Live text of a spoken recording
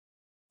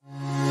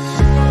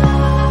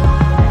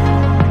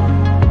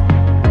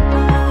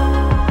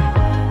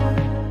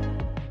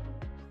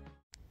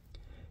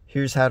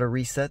Here's how to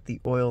reset the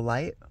oil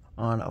light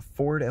on a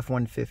Ford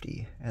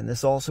F-150, and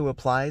this also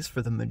applies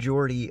for the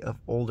majority of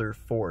older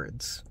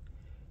Fords.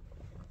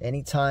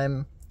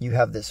 Anytime you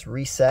have this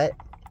reset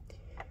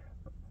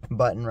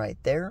button right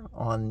there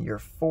on your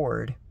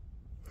Ford,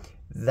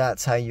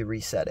 that's how you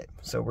reset it.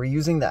 So we're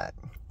using that.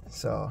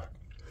 So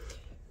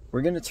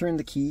we're going to turn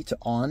the key to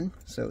on,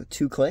 so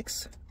 2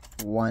 clicks,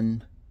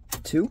 1,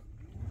 2.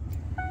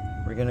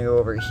 We're going to go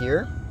over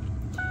here,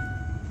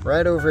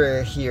 right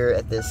over here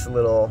at this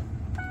little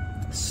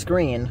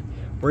screen,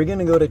 we're going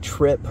to go to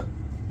trip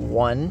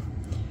 1.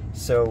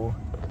 So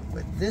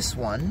with this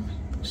one,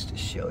 just to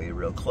show you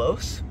real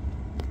close,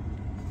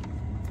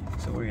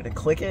 so we're going to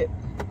click it.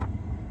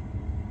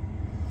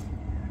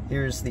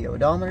 Here's the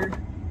odometer,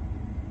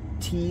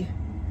 T.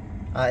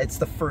 It's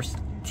the first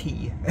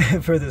T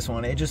for this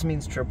one. It just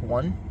means trip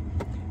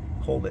 1.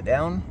 Hold it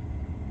down.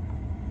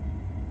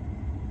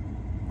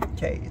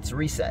 Okay, it's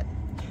reset.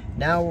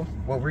 Now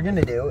what we're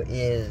gonna do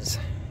is,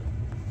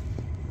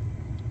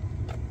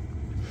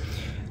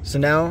 so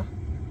now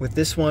with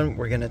this one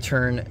we're gonna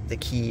turn the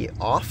key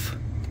off.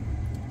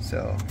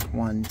 So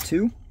 1,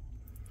 2,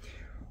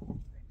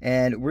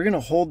 and we're gonna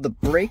hold the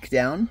brake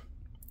down,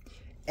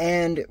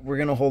 and we're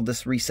gonna hold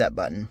this reset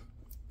button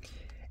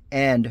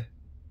and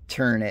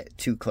turn it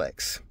 2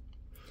 clicks.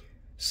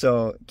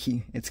 So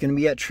it's gonna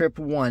be at trip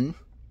 1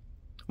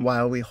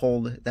 while we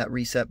hold that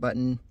reset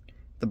button,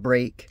 the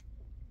brake,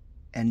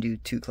 and do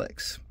 2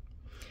 clicks.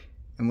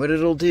 And what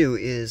it'll do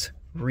is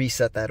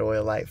reset that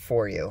oil light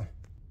for you.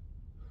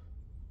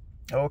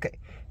 Okay,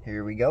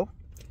 here we go.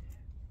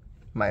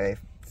 My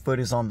foot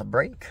is on the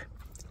brake.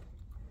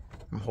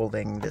 I'm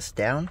holding this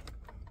down,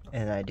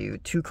 and I do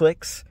 2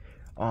 clicks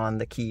on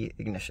the key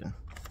ignition.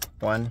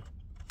 1,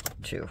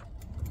 2.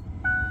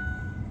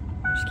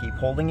 Just keep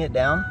holding it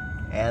down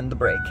and the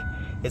brake.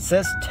 It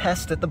says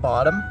test at the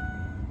bottom.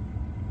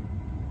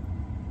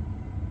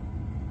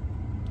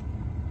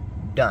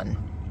 Done.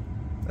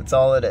 That's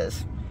all it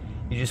is.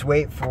 You just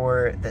wait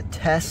for the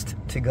test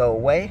to go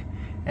away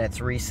and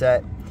it's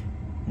reset.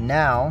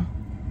 Now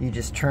you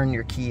just turn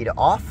your key to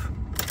off,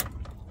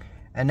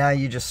 and now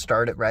you just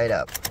start it right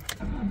up.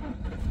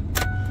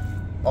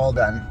 All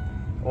done.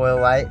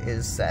 Oil light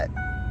is set.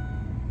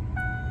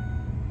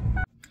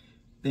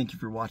 Thank you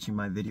for watching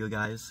my video,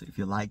 guys. If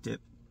you liked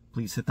it,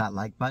 please hit that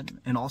like button,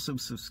 and also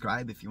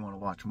subscribe if you want to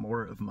watch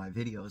more of my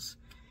videos.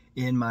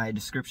 In my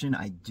description,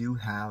 I do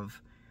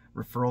have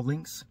referral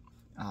links.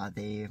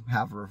 They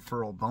have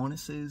referral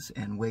bonuses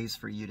and ways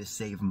for you to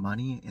save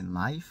money in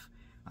life.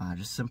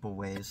 Just simple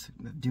ways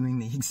of doing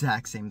the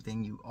exact same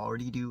thing you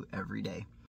already do every day.